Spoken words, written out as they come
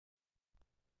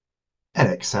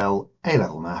Edexcel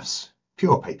A-Level Maths,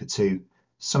 Pure Paper 2,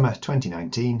 Summer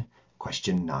 2019,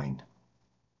 Question 9.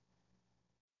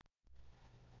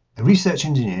 A research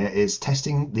engineer is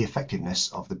testing the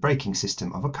effectiveness of the braking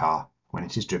system of a car when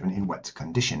it is driven in wet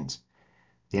conditions.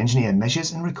 The engineer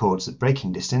measures and records the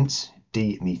braking distance,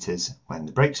 d meters, when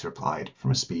the brakes are applied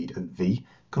from a speed of v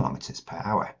kilometers per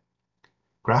hour.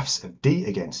 Graphs of d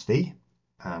against v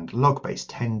and log base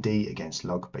 10d against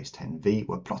log base 10v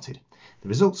were plotted. The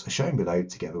results are shown below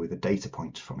together with a data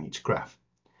point from each graph.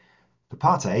 For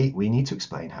part A, we need to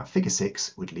explain how figure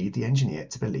 6 would lead the engineer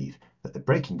to believe that the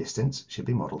braking distance should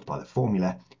be modelled by the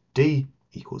formula d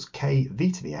equals k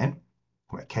v to the n,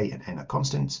 where k and n are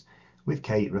constants, with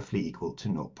k roughly equal to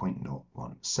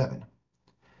 0.017.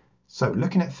 So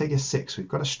looking at figure 6, we've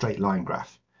got a straight line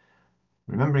graph.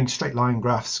 Remembering straight line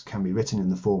graphs can be written in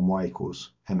the form y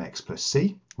equals mx plus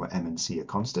c, where m and c are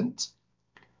constants.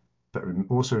 But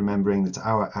also remembering that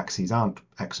our axes aren't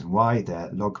x and y,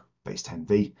 they're log base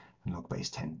 10v and log base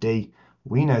 10d.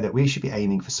 We know that we should be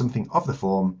aiming for something of the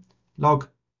form log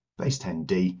base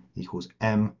 10d equals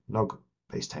m log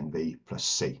base 10v plus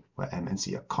c, where m and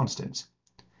c are constants.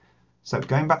 So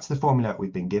going back to the formula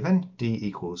we've been given, d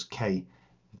equals k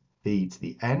v to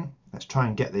the n, let's try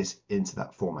and get this into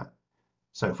that format.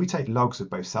 So if we take logs of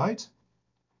both sides,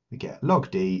 we get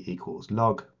log d equals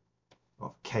log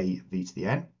of k v to the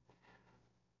n.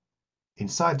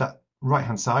 Inside that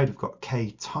right-hand side, we've got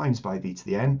k times by v to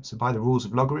the n. So by the rules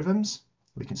of logarithms,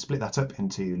 we can split that up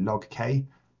into log k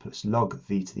plus log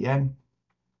v to the n.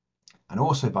 And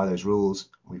also by those rules,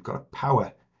 we've got a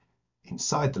power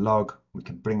inside the log. We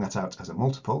can bring that out as a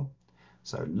multiple.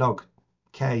 So log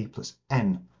k plus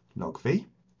n log v.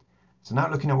 So now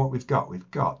looking at what we've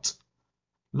got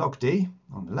log d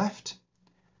on the left,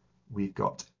 we've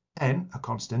got n, a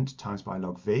constant, times by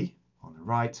log v on the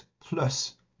right,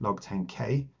 plus log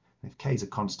 10k. If k is a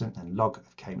constant, then log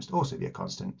of k must also be a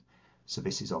constant. So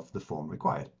this is of the form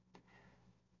required.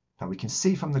 Now we can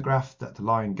see from the graph that the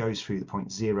line goes through the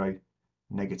point 0,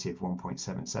 negative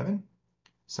 1.77.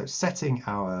 So setting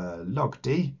our log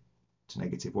d to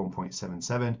negative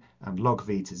 1.77 and log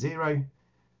v to 0,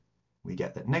 we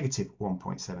get that negative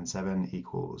 1.77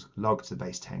 equals log to the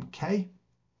base 10k.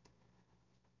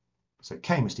 So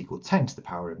k must equal 10 to the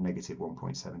power of negative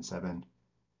 1.77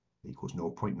 equals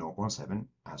 0.017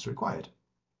 as required.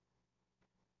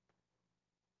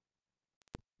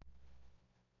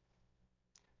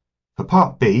 For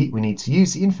part B, we need to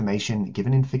use the information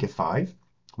given in figure 5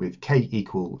 with k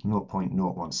equal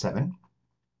 0.017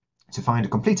 to find a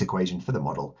complete equation for the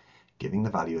model, giving the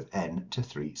value of n to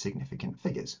 3 significant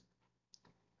figures.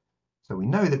 So we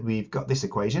know that we've got this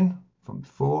equation from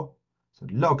before. So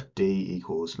log d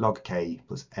equals log k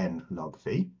plus n log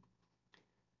v.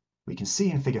 We can see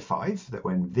in figure 5 that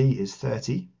when v is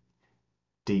 30,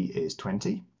 d is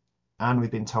 20, and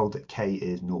we've been told that k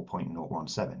is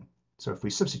 0.017. So if we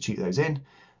substitute those in,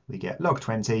 we get log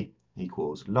 20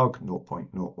 equals log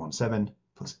 0.017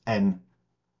 plus n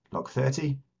log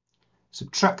 30.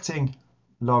 Subtracting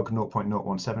log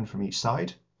 0.017 from each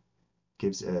side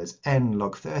gives us n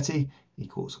log 30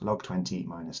 equals log 20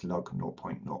 minus log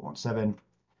 0.017.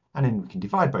 And then we can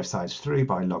divide both sides through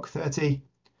by log 30.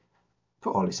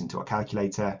 Put all this into our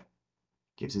calculator,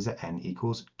 gives us that n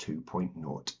equals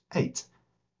 2.08.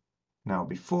 Now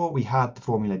before we had the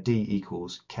formula d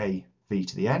equals k v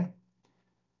to the n,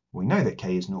 we know that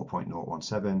k is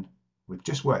 0.017. We've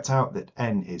just worked out that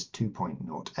n is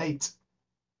 2.08.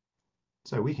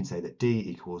 So we can say that d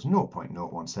equals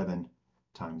 0.017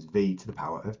 times v to the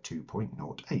power of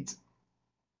 2.08.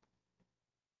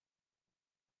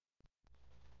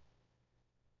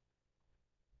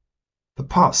 For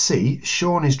part C,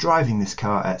 Sean is driving this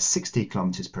car at 60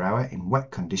 kilometers per hour in wet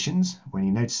conditions when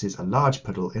he notices a large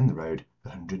puddle in the road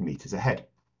 100 meters ahead.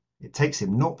 It takes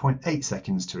him 0.8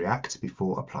 seconds to react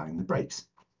before applying the brakes.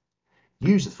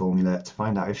 Use the formula to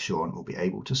find out if Sean will be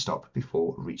able to stop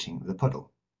before reaching the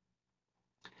puddle.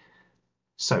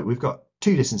 So we've got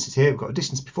two distances here. We've got a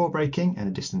distance before braking and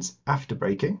a distance after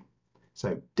braking.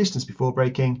 So distance before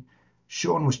braking,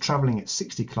 Sean was travelling at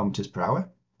 60 kilometers per hour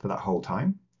for that whole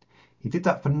time. He did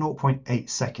that for 0.8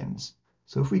 seconds.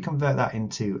 So if we convert that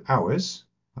into hours,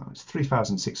 it's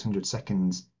 3,600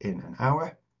 seconds in an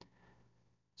hour.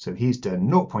 So he's done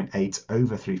 0.8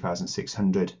 over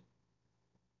 3,600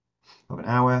 of an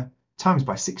hour times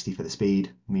by 60 for the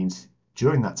speed means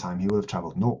during that time he will have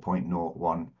travelled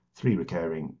 0.013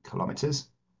 recurring kilometres.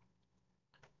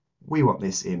 We want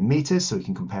this in metres, so we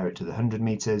can compare it to the 100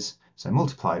 metres. So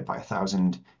multiply it by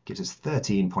 1,000 gives us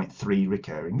 13.3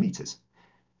 recurring metres.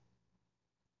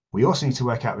 We also need to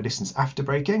work out the distance after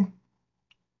braking.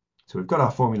 So we've got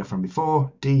our formula from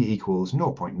before, d equals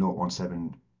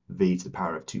 0.017 v to the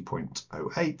power of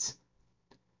 2.08.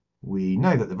 We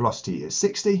know that the velocity is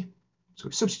 60, so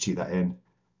we substitute that in,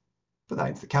 put that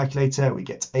into the calculator, we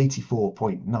get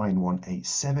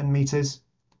 84.9187 metres.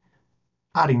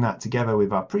 Adding that together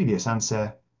with our previous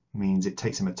answer means it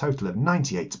takes him a total of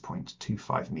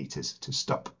 98.25 metres to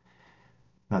stop.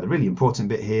 Now the really important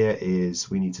bit here is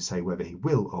we need to say whether he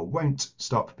will or won't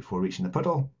stop before reaching the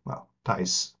puddle. Well, that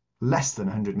is less than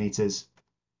 100 metres,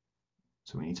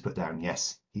 so we need to put down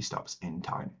yes, he stops in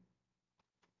time.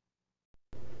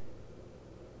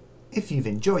 If you've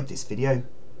enjoyed this video,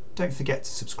 don't forget to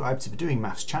subscribe to the Doing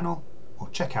Maths channel or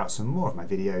check out some more of my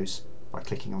videos by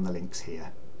clicking on the links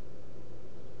here.